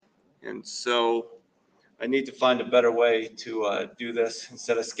And so I need to find a better way to do this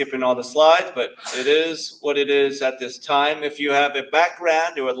instead of skipping all the slides, but it is what it is at this time. If you have a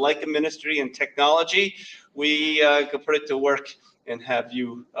background or would like a ministry in technology, we could put it to work and have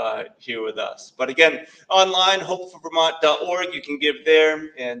you here with us. But again, online, hopeforvermont.org, you can give there,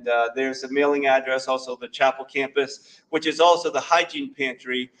 and there's a mailing address, also the chapel campus, which is also the hygiene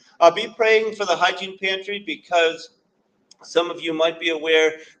pantry. I'll be praying for the hygiene pantry because some of you might be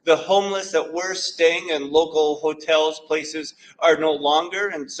aware the homeless that were staying in local hotels, places are no longer.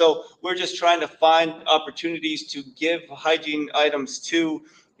 And so we're just trying to find opportunities to give hygiene items to,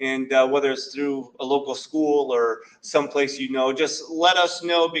 and whether it's through a local school or someplace, just let us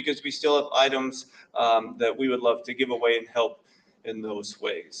know, because we still have items that we would love to give away and help in those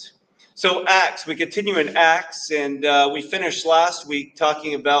ways. So Acts, we continue in Acts, and we finished last week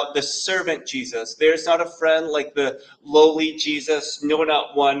talking about the servant Jesus. There's not a friend like the lowly Jesus, no,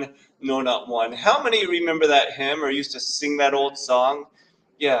 not one, no, not one. How many remember that hymn or used to sing that old song?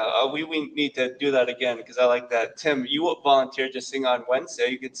 Yeah, we need to do that again, because I like that. Tim, you volunteered to sing on Wednesday.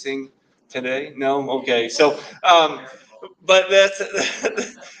 You could sing today? No? Okay. So, but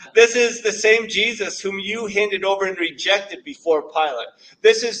this is the same Jesus whom you handed over and rejected before Pilate.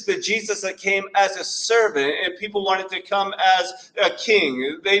 This is the Jesus that came as a servant, and people wanted to come as a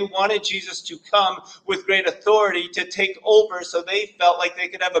king. They wanted Jesus to come with great authority to take over, so they felt like they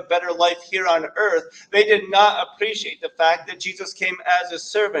could have a better life here on earth. They did not appreciate the fact that Jesus came as a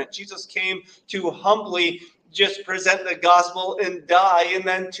servant. Jesus came to humbly just present the gospel and die, and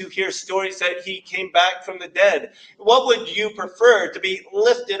then to hear stories that he came back from the dead. What would you prefer? To be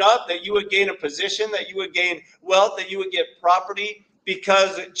lifted up, that you would gain a position, that you would gain wealth, that you would get property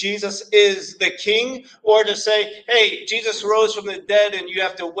because Jesus is the king? Or to say, hey, Jesus rose from the dead and you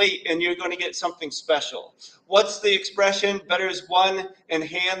have to wait and you're going to get something special? What's the expression? Better is one in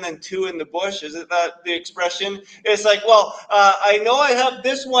hand than two in the bush. Isn't that the expression? It's like, well, I know I have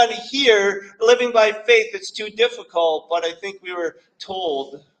this one here, living by faith. It's too difficult, but I think we were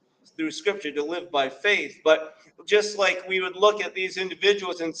told through Scripture to live by faith. But just like we would look at these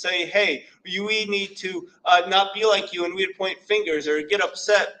individuals and say, hey, we need to not be like you, and we'd point fingers or get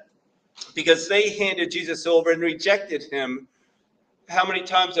upset because they handed Jesus over and rejected him. How many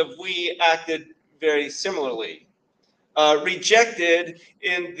times have we acted very similarly? Rejected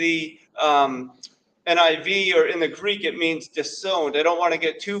in the NIV or in the Greek, it means disowned. I don't want to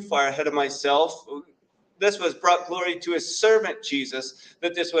get too far ahead of myself. This was brought glory to his servant Jesus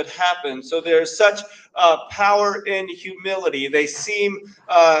that this would happen. So there's such power in humility. They seem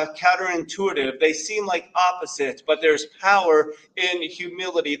counterintuitive. They seem like opposites, but there's power in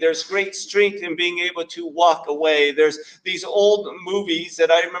humility. There's great strength in being able to walk away. There's these old movies that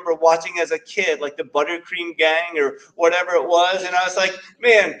I remember watching as a kid, like the Buttercream Gang or whatever it was. And I was like,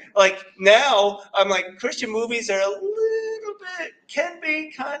 man, like now I'm like, Christian movies are a little bit, can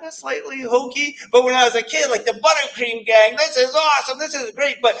be kind of slightly hokey. But when I was a kid, like the Buttercream Gang, this is awesome, this is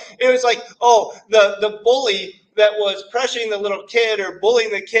great. But it was like, oh, the bully that was pressuring the little kid or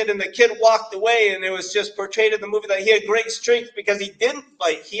bullying the kid, and the kid walked away, and it was just portrayed in the movie that he had great strength because he didn't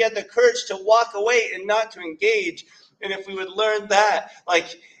fight. He had the courage to walk away and not to engage. And if we would learn that,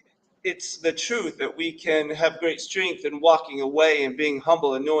 like, it's the truth that we can have great strength in walking away and being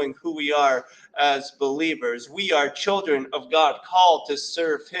humble and knowing who we are as believers. We are children of God, called to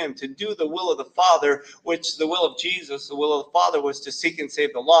serve him, to do the will of the Father, which the will of Jesus, the will of the Father, was to seek and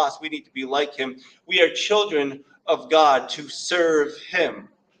save the lost. We need to be like him. We are children of God to serve him.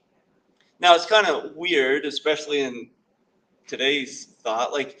 Now, it's kind of weird, especially in today's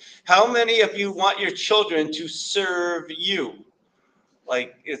thought, like, how many of you want your children to serve you?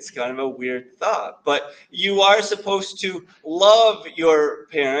 Like, it's kind of a weird thought, but you are supposed to love your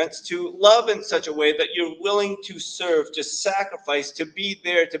parents, to love in such a way that you're willing to serve, to sacrifice, to be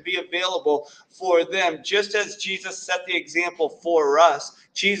there, to be available for them, just as Jesus set the example for us.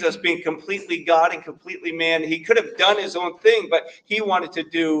 Jesus, being completely God and completely man, he could have done his own thing, but he wanted to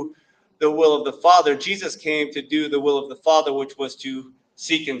do the will of the Father. Jesus came to do the will of the Father, which was to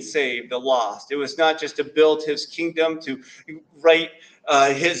seek and save the lost. It was not just to build his kingdom, to write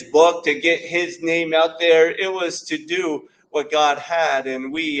his book, to get his name out there. It was to do what God had,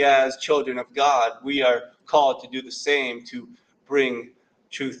 and we as children of God, we are called to do the same, to bring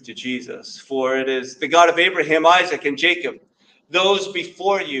truth to Jesus. For it is the God of Abraham, Isaac, and Jacob, those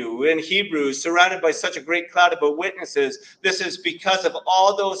before you. In Hebrews, surrounded by such a great cloud of witnesses. This is because of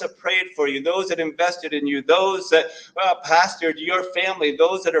all those that prayed for you, those that invested in you, those that pastored your family,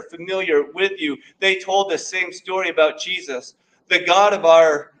 those that are familiar with you. They told the same story about Jesus, the God of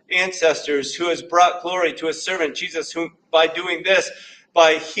our ancestors, who has brought glory to his servant Jesus, who by doing this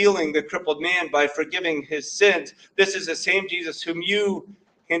by healing the crippled man, by forgiving his sins. This is the same Jesus whom you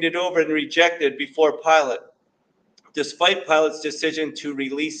handed over and rejected before Pilate, despite Pilate's decision to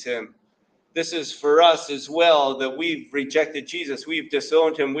release him. This is for us as well, that we've rejected Jesus. We've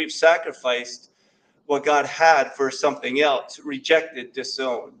disowned him. We've sacrificed what God had for something else. Rejected,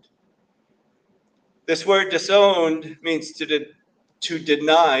 disowned. This word disowned means to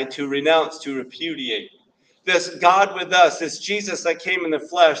deny, to renounce, to repudiate. This God with us, this Jesus that came in the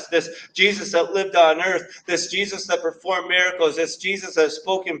flesh, this Jesus that lived on earth, this Jesus that performed miracles, this Jesus that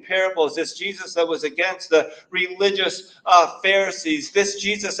spoke in parables, this Jesus that was against the religious Pharisees, this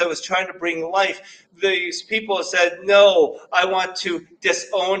Jesus that was trying to bring life. These people said, no, I want to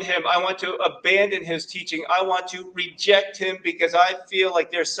disown him. I want to abandon his teaching. I want to reject him because I feel like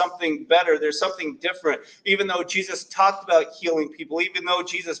there's something better. There's something different. Even though Jesus talked about healing people, even though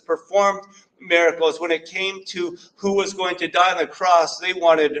Jesus performed miracles, when it came to who was going to die on the cross, they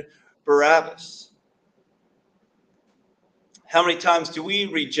wanted Barabbas. How many times do we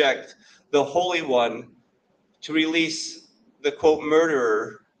reject the Holy One to release the, quote,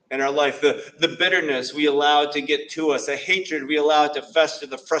 murderer in our life, the bitterness we allow to get to us, the hatred we allow to fester,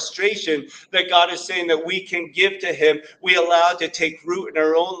 the frustration that God is saying that we can give to him, we allow to take root in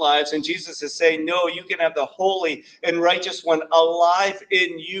our own lives. And Jesus is saying, no, you can have the holy and righteous one alive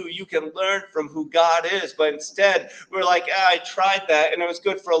in you. You can learn from who God is. But instead, we're like, I tried that and it was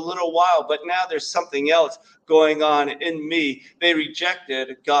good for a little while, but now there's something else going on in me. They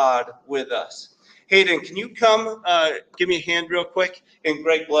rejected God with us. Hayden, can you come give me a hand real quick? And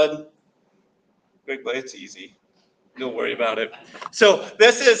Greg Blood. Greg Blood, it's easy. Don't worry about it. So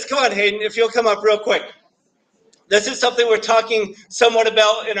this is, come on, Hayden, if you'll come up real quick. This is something we're talking somewhat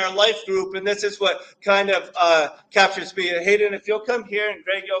about in our life group, and this is what kind of captures me. Hayden, if you'll come here, and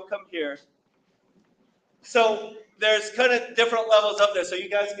Greg, you'll come here. So there's kind of different levels of this. So you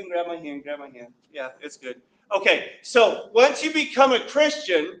guys can grab my hand. Yeah, it's good. Okay, so once you become a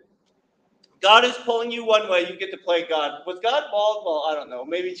Christian, God is pulling you one way, you get to play God. Was God bald? Well, I don't know.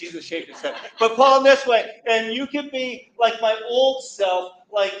 Maybe Jesus shaved his head. But pull him this way. And you can be like my old self,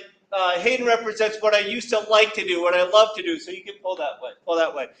 like Hayden represents what I used to like to do, what I love to do. So you can pull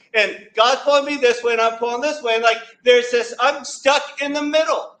that way. And God's pulling me this way, and I'm pulling this way. And like there's this, I'm stuck in the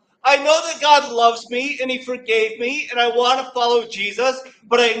middle. I know that God loves me, and he forgave me, and I want to follow Jesus.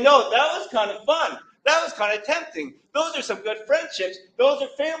 But I know that was kind of fun. That was kind of tempting. Those are some good friendships. Those are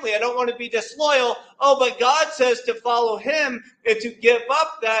family. I don't want to be disloyal. Oh, but God says to follow him and to give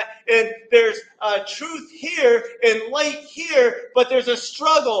up that. And there's truth here and light here, but there's a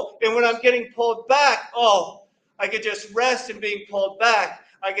struggle. And when I'm getting pulled back, oh, I could just rest in being pulled back.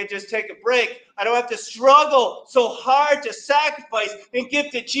 I could just take a break. I don't have to struggle so hard to sacrifice and give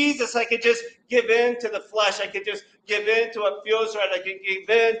to Jesus. I could just give in to the flesh. I could just give in to what feels right. I could give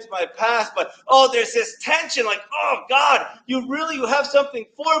in to my past. But, oh, there's this tension like, oh, God, you have something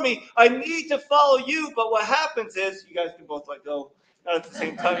for me. I need to follow you. But what happens is, you guys can both let go. Not at the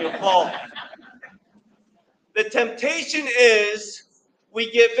same time, you'll fall. The temptation is we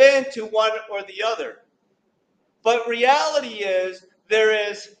give in to one or the other. But reality is,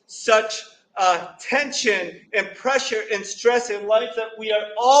 there is such tension and pressure and stress in life that we are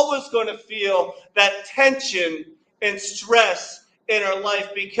always going to feel that tension and stress in our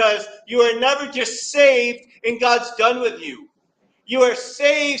life, because you are never just saved and God's done with you. You are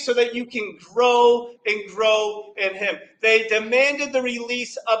saved so that you can grow and grow in him. They demanded the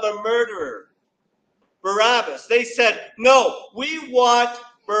release of a murderer, Barabbas. They said, no, we want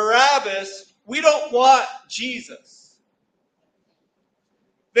Barabbas. We don't want Jesus.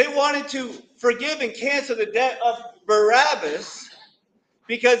 They wanted to forgive and cancel the debt of Barabbas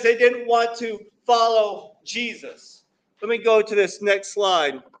because they didn't want to follow Jesus. Let me go to this next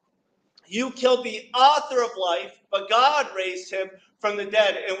slide. You killed the author of life, but God raised him from the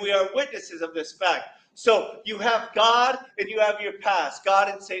dead, and we are witnesses of this fact. So you have God and you have your past, God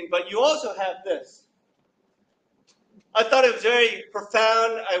and Satan, but you also have this. I thought it was very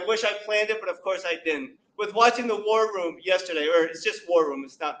profound. I wish I planned it, but of course I didn't. With watching the War Room yesterday, or it's just War Room,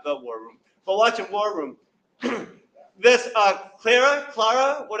 it's not the War Room, but watching War Room, this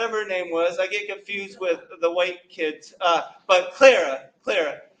Clara, whatever her name was, I get confused with the white kids, but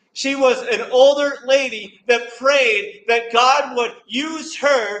Clara, she was an older lady that prayed that God would use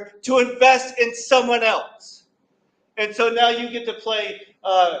her to invest in someone else. And so now you get to play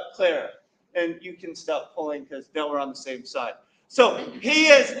Clara, and you can stop pulling because now we're on the same side. So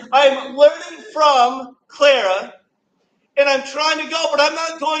I'm learning from Clara, and I'm trying to go, but I'm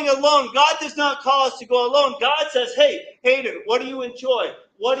not going alone. God does not call us to go alone. God says, hey, Hayden, what do you enjoy?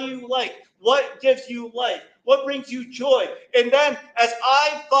 What do you like? What gives you life? What brings you joy? And then as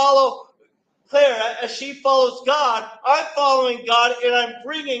I follow Claire, as she follows God, I'm following God, and I'm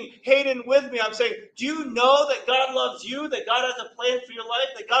bringing Hayden with me. I'm saying, do you know that God loves you, that God has a plan for your life,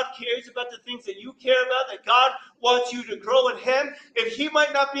 that God cares about the things that you care about, that God wants you to grow in Him? And He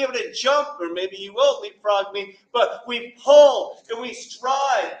might not be able to jump, or maybe He will leapfrog me, but we pull, and we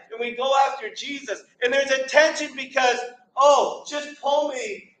strive, and we go after Jesus. And there's a tension because, oh, just pull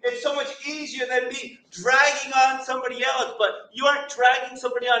me. It's so much easier than me dragging on somebody else. But you aren't dragging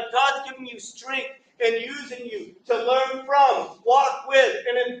somebody on. God's giving you strength and using you to learn from, walk with,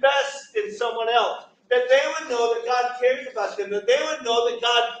 and invest in someone else. That they would know that God cares about them. That they would know that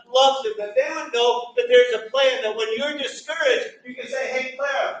God loves them. That they would know that there's a plan. That when you're discouraged, you can say, hey,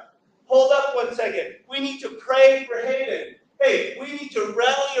 Clara, hold up one second. We need to pray for Hayden. Hey, we need to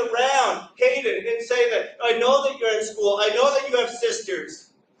rally around Hayden and say that I know that you're in school. I know that you have sisters.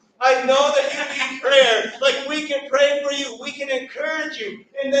 I know that you need prayer. Like, we can pray for you. We can encourage you.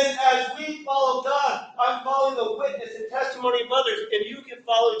 And then as we follow God, I'm following the witness and testimony of others. And you can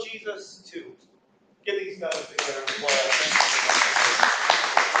follow Jesus too. Give these guys together.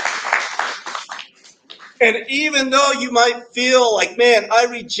 And even though you might feel like, man, I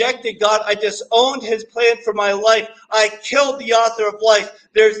rejected God, I disowned His plan for my life, I killed the author of life,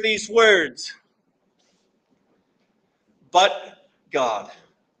 there's these words. But God.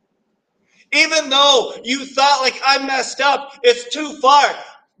 Even though you thought like I messed up, it's too far,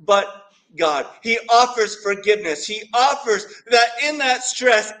 but God, He offers forgiveness. He offers that in that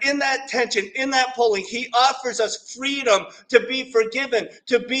stress, in that tension, in that pulling, He offers us freedom to be forgiven,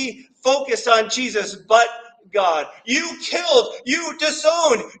 to be focused on Jesus. But God, you killed, you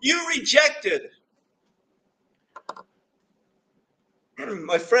disowned, you rejected.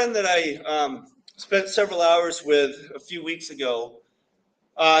 My friend that I spent several hours with a few weeks ago,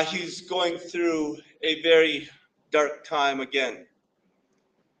 he's going through a very dark time again.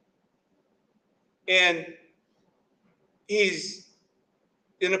 And he's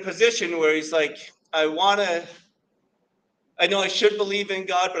in a position where he's like, I know I should believe in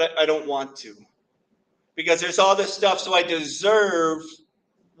God, but I don't want to. Because there's all this stuff, so I deserve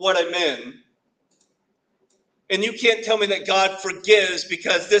what I'm in. And you can't tell me that God forgives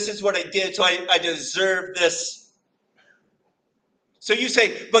because this is what I did, so I deserve this. So you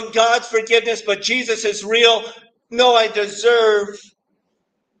say, but God's forgiveness, but Jesus is real. No, I deserve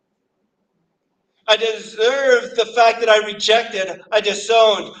the fact that I rejected, I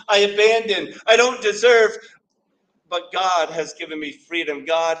disowned, I abandoned. I don't deserve, but God has given me freedom.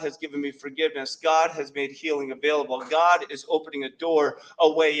 God has given me forgiveness. God has made healing available. God is opening a door,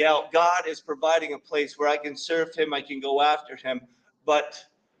 a way out. God is providing a place where I can serve Him, I can go after Him, but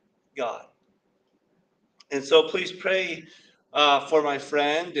God. And so please pray for my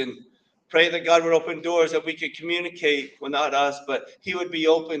friend and pray that God would open doors that we could communicate, well, not us, but He would be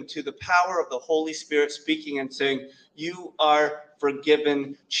open to the power of the Holy Spirit speaking and saying, you are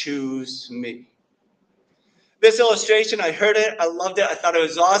forgiven, choose me. This illustration, I heard it, I loved it, I thought it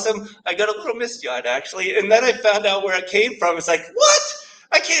was awesome. I got a little misty-eyed, actually, and then I found out where it came from. It's like, what?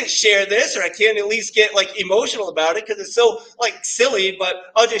 I can't share this, or I can't at least get, like, emotional about it, because it's so, like, silly,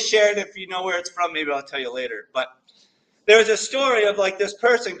 but I'll just share it. If you know where it's from, maybe I'll tell you later. But there's a story of, like, this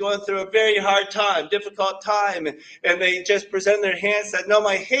person going through a very hard time, difficult time, and they just present their hands, said, no,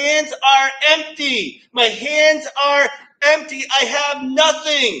 my hands are empty. My hands are empty. I have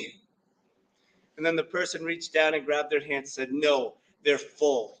nothing. And then the person reached down and grabbed their hand and said, no, they're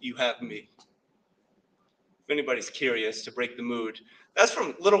full. You have me. If anybody's curious, to break the mood. That's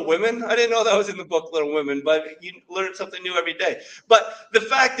from Little Women. I didn't know that was in the book Little Women, but you learn something new every day. But the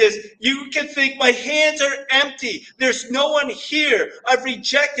fact is, you can think, my hands are empty. There's no one here. I've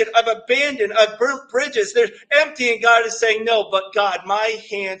rejected. I've abandoned. I've burnt bridges. They're empty. And God is saying, no, but God, my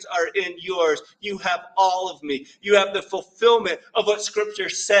hands are in yours. You have all of me. You have the fulfillment of what Scripture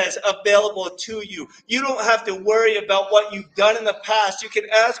says available to you. You don't have to worry about what you've done in the past. You can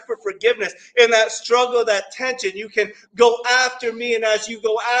ask for forgiveness in that struggle, that tension. You can go after me. And as you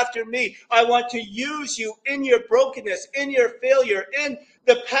go after me, I want to use you in your brokenness, in your failure, in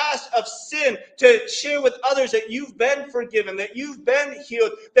the past of sin, to share with others that you've been forgiven, that you've been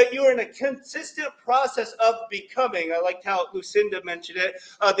healed, that you're in a consistent process of becoming. I liked how Lucinda mentioned it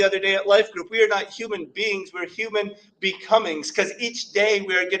the other day at Life Group. We are not human beings, we're human becomings, because each day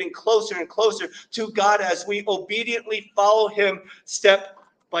we are getting closer and closer to God as we obediently follow Him step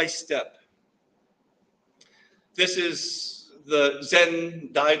by step. This is the Venn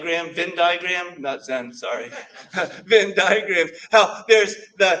diagram, not Zen, sorry. Venn diagram, how there's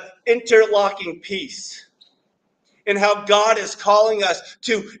the interlocking piece. and how God is calling us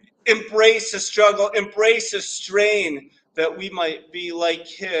to embrace the struggle, embrace the strain, that we might be like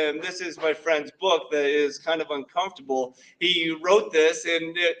him. This is my friend's book that is kind of uncomfortable. He wrote this,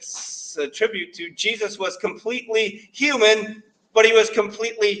 and it's a tribute to Jesus was completely human, but he was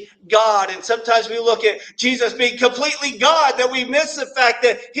completely God. And sometimes we look at Jesus being completely God, that we miss the fact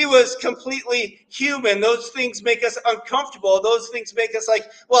that he was completely human. Those things make us uncomfortable. Those things make us like,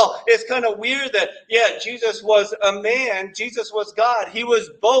 well, it's kind of weird that, yeah, Jesus was a man. Jesus was God. He was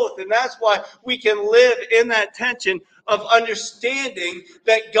both. And that's why we can live in that tension of understanding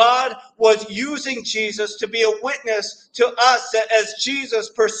that God was using Jesus to be a witness to us, that as Jesus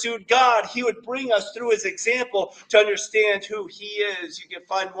pursued God, he would bring us through his example to understand who he is. You can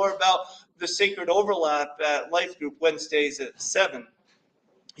find more about the Sacred Overlap at Life Group Wednesdays at 7.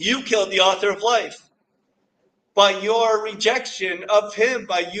 You killed the author of life by your rejection of him,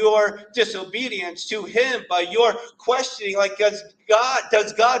 by your disobedience to him, by your questioning, like,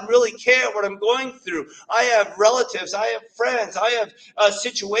 does God really care what I'm going through? I have relatives, I have friends, I have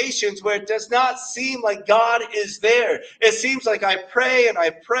situations where it does not seem like God is there. It seems like I pray and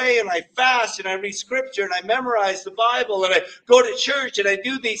I fast and I read scripture and I memorize the Bible and I go to church and I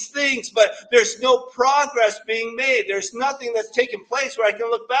do these things, but there's no progress being made. There's nothing that's taken place where I can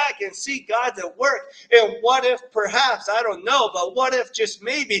look back and see God's at work. And what if perhaps, I don't know, but what if just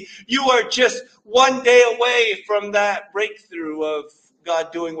maybe you are just one day away from that breakthrough of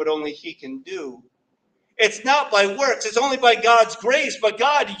God doing what only he can do? It's not by works, it's only by God's grace, but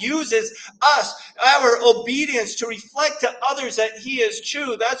God uses us, our obedience, to reflect to others that he is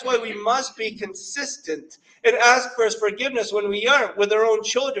true. That's why we must be consistent and ask for his forgiveness when we aren't, with our own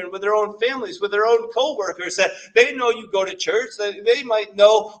children, with our own families, with our own co-workers, that they know you go to church, that they might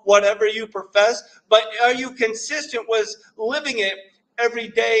know whatever you profess, but are you consistent with living it every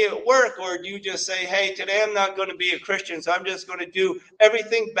day at work? Or do you just say, hey, today I'm not going to be a Christian, so I'm just going to do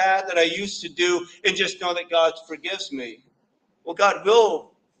everything bad that I used to do and just know that God forgives me? Well, God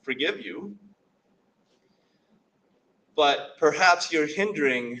will forgive you, but perhaps you're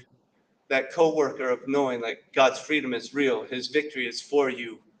hindering that coworker of knowing that God's freedom is real, his victory is for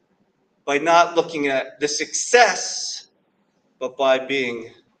you, by not looking at the success, but by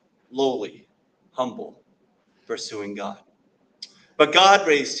being lowly, humble, pursuing God. But God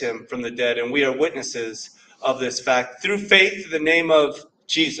raised him from the dead, and we are witnesses of this fact through faith in the name of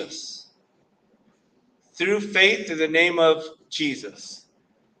Jesus. Through faith in the name of Jesus.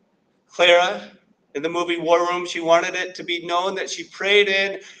 Clara, in the movie War Room, she wanted it to be known that she prayed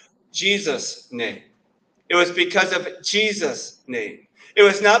in Jesus' name. It was because of Jesus' name. It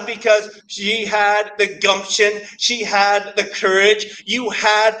was not because she had the gumption, she had the courage, you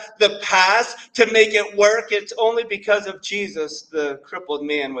had the past to make it work. It's only because of Jesus the crippled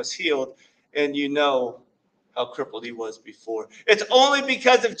man was healed, and you know how crippled he was before. It's only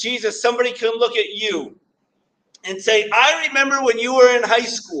because of Jesus somebody can look at you and say, I remember when you were in high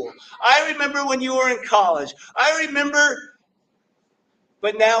school. I remember when you were in college. I remember.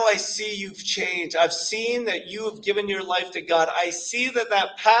 But now I see you've changed. I've seen that you have given your life to God. I see that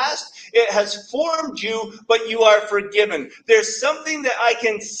past, it has formed you, but you are forgiven. There's something that I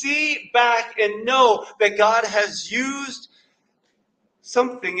can see back and know that God has used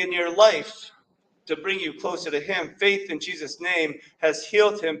something in your life to bring you closer to him. Faith in Jesus' name has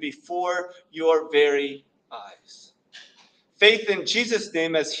healed him before your very eyes. Faith in Jesus'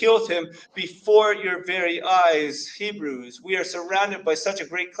 name has healed him before your very eyes. Hebrews, we are surrounded by such a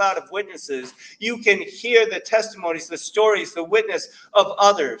great cloud of witnesses. You can hear the testimonies, the stories, the witness of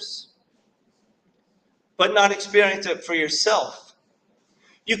others, but not experience it for yourself.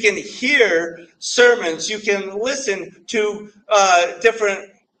 You can hear sermons. You can listen to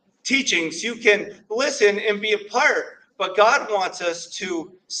different teachings. You can listen and be a part. But God wants us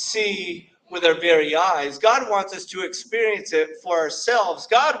to see with our very eyes. God wants us to experience it for ourselves.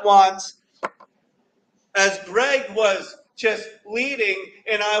 God wants, as Greg was just leading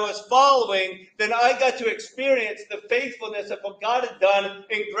and I was following, then I got to experience the faithfulness of what God had done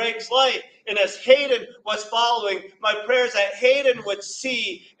in Greg's life. And as Hayden was following, my prayers that Hayden would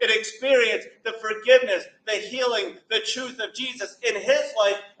see and experience the forgiveness, the healing, the truth of Jesus in his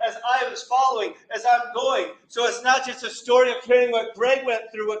life as I was following, as I'm going. So it's not just a story of hearing what Greg went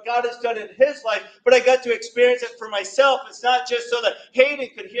through, what God has done in his life, but I got to experience it for myself. It's not just so that Hayden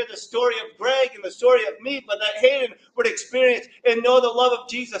could hear the story of Greg and the story of me, but that Hayden would experience and know the love of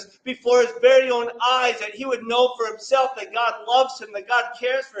Jesus before his very own eyes, that he would know for himself that God loves him, that God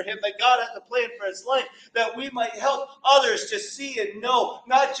cares for him, that God has a plan for his life, that we might help others to see and know,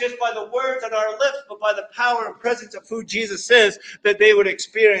 not just by the words on our lips, but by the power and presence of who Jesus is, that they would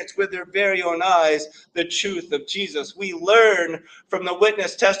experience with their very own eyes the truth of Jesus. We learn from the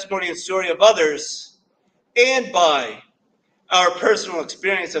witness, testimony, and story of others, and by our personal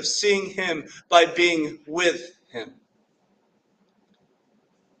experience of seeing him by being with him.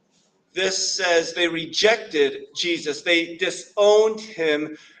 This says they rejected Jesus. They disowned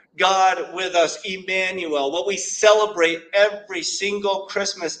him. God with us, Emmanuel, what we celebrate every single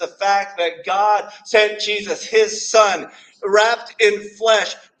Christmas, the fact that God sent Jesus, his son, wrapped in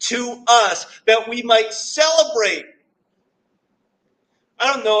flesh to us, that we might celebrate.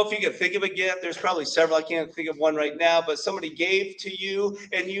 I don't know if you can think of a gift. There's probably several. I can't think of one right now, but somebody gave to you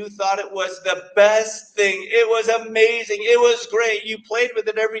and you thought it was the best thing. It was amazing. It was great. You played with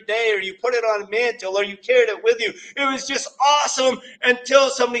it every day, or you put it on a mantle, or you carried it with you. It was just awesome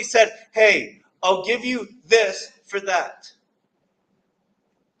until somebody said, hey, I'll give you this for that.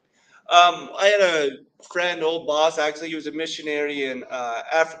 I had a friend, old boss, actually. He was a missionary in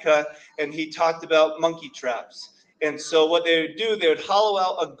Africa, and he talked about monkey traps. And so what they would do, they would hollow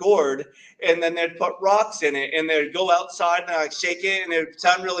out a gourd, and then they'd put rocks in it, and they'd go outside and like shake it, and it would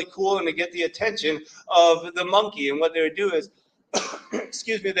sound really cool, and to get the attention of the monkey. And what they would do is,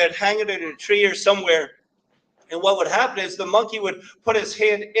 excuse me, they'd hang it in a tree or somewhere. And what would happen is the monkey would put his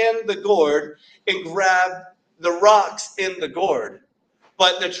hand in the gourd and grab the rocks in the gourd.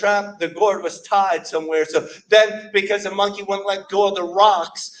 But the gourd was tied somewhere. So then, because the monkey wouldn't let go of the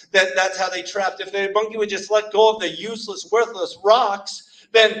rocks, that's how they trapped. If the monkey would just let go of the useless, worthless rocks,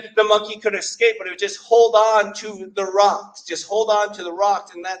 then the monkey could escape, but it would just hold on to the rocks. Just hold on to the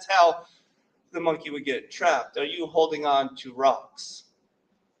rocks, and that's how the monkey would get trapped. Are you holding on to rocks?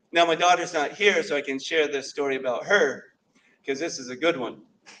 Now, my daughter's not here, so I can share this story about her, because this is a good one.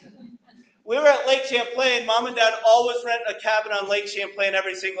 We were at Lake Champlain. Mom and Dad always rent a cabin on Lake Champlain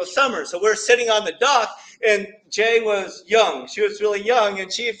every single summer. So we're sitting on the dock, and Jay was young. She was really young,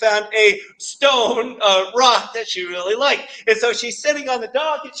 and she found a stone rock that she really liked. And so she's sitting on the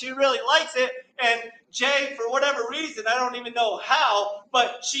dock, and she really likes it. And Jay, for whatever reason, I don't even know how,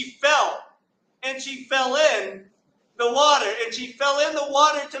 but she fell. And she fell in the water. And she fell in the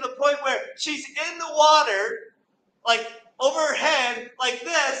water to the point where she's in the water, like over her head, like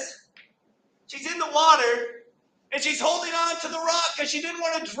this. She's in the water, and she's holding on to the rock because she didn't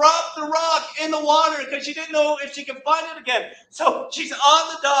want to drop the rock in the water because she didn't know if she could find it again. So she's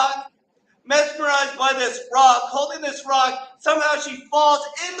on the dock, mesmerized by this rock, holding this rock. Somehow she falls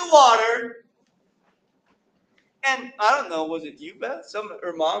in the water. And I don't know, was it you, Beth?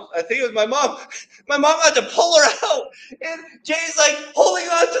 Her mom? I think it was my mom. My mom had to pull her out. And Jay's like holding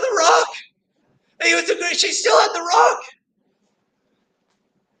on to the rock. And she still had the rock.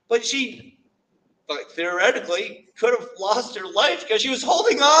 But theoretically could have lost her life because she was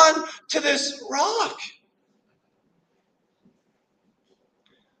holding on to this rock.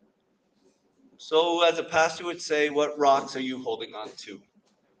 So as a pastor would say, what rocks are you holding on to?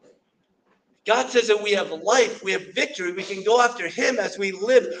 God says that we have life, we have victory, we can go after him as we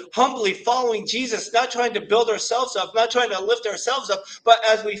live humbly following Jesus, not trying to build ourselves up, not trying to lift ourselves up, but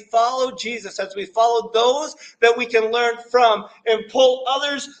as we follow Jesus, as we follow those that we can learn from and pull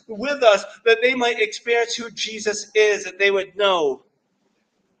others with us, that they might experience who Jesus is, that they would know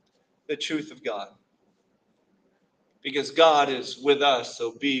the truth of God. Because God is with us,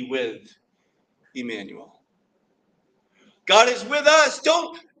 so be with Emmanuel. God is with us.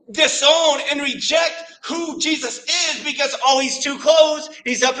 Don't disown and reject who Jesus is because, he's too close.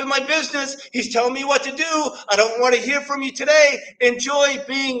 He's up in my business. He's telling me what to do. I don't want to hear from you today. Enjoy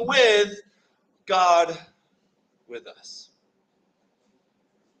being with God with us.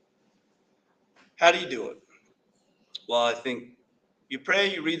 How do you do it? Well, I think you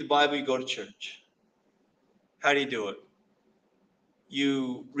pray, you read the Bible, you go to church. How do you do it?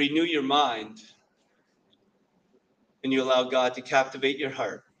 You renew your mind and you allow God to captivate your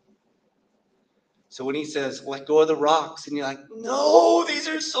heart. So when he says, let go of the rocks, and you're like, no, these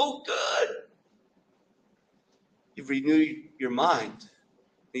are so good. You've renewed your mind.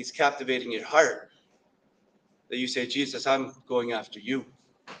 He's captivating your heart. That you say, Jesus, I'm going after you.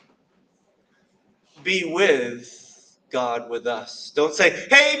 Be with God with us. Don't say,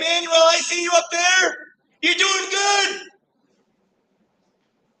 hey, Emmanuel, I see you up there. You're doing good.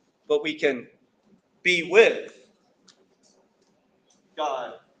 But we can be with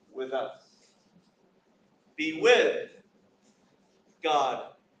God with us. Be with God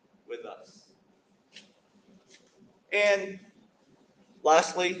with us. And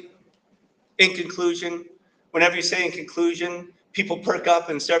lastly, in conclusion, whenever you say in conclusion, people perk up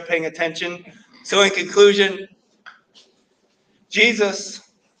and start paying attention. So in conclusion, Jesus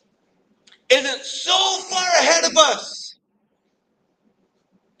isn't so far ahead of us.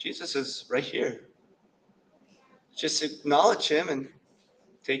 Jesus is right here. Just acknowledge him and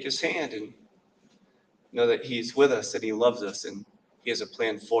take his hand and know that he's with us, that he loves us, and he has a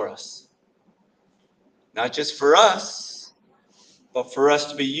plan for us. Not just for us, but for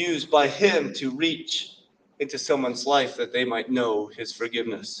us to be used by him to reach into someone's life that they might know his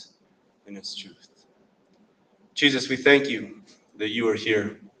forgiveness and his truth. Jesus, we thank you that you are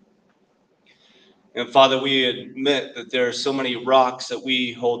here. And Father, we admit that there are so many rocks that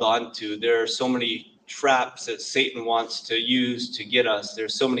we hold on to. There are so many traps that Satan wants to use to get us.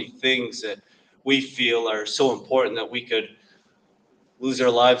 There's so many things that we feel are so important that we could lose our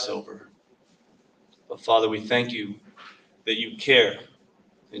lives over. But Father, we thank you that you care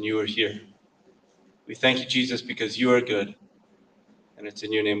and you are here. We thank you, Jesus, because you are good. And it's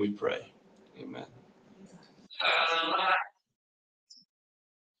in your name we pray. Amen.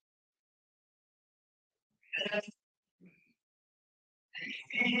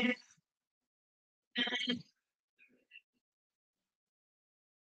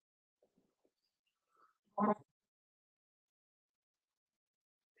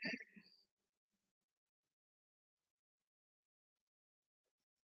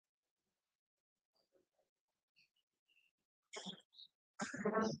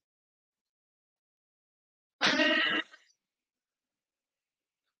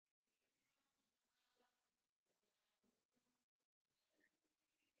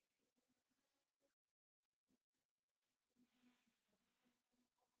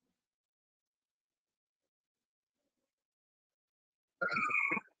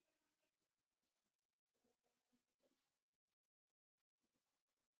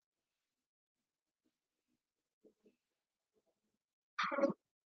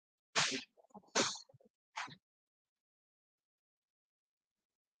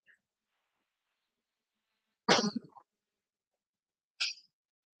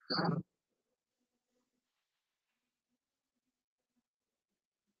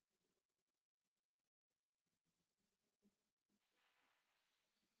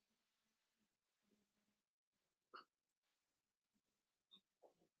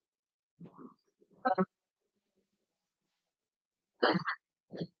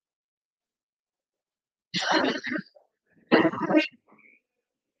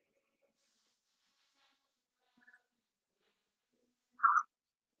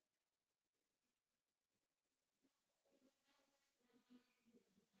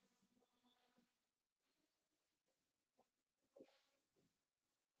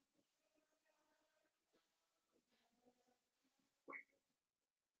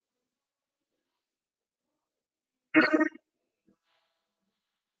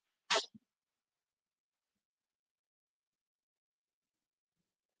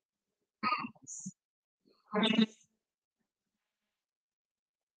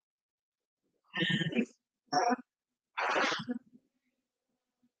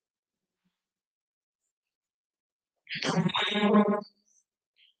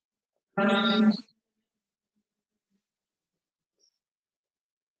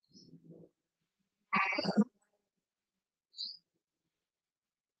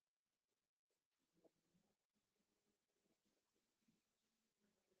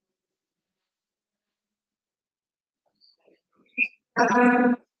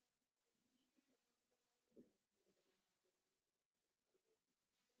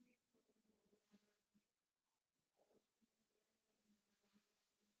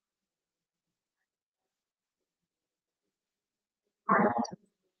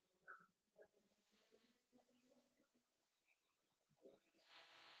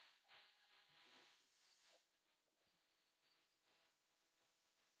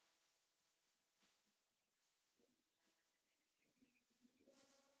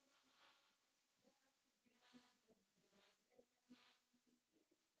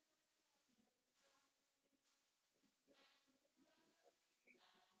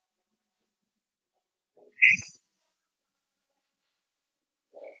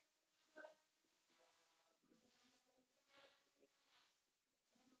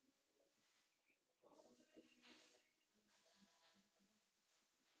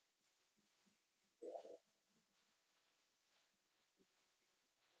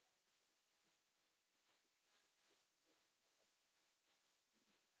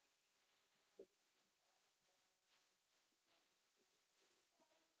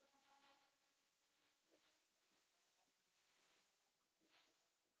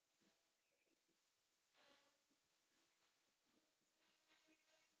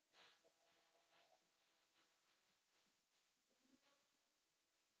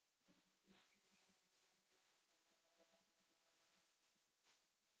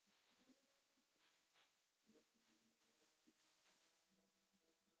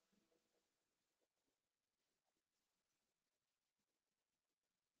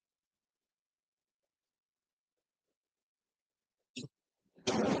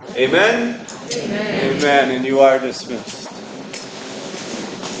 Amen? Amen. And you are dismissed.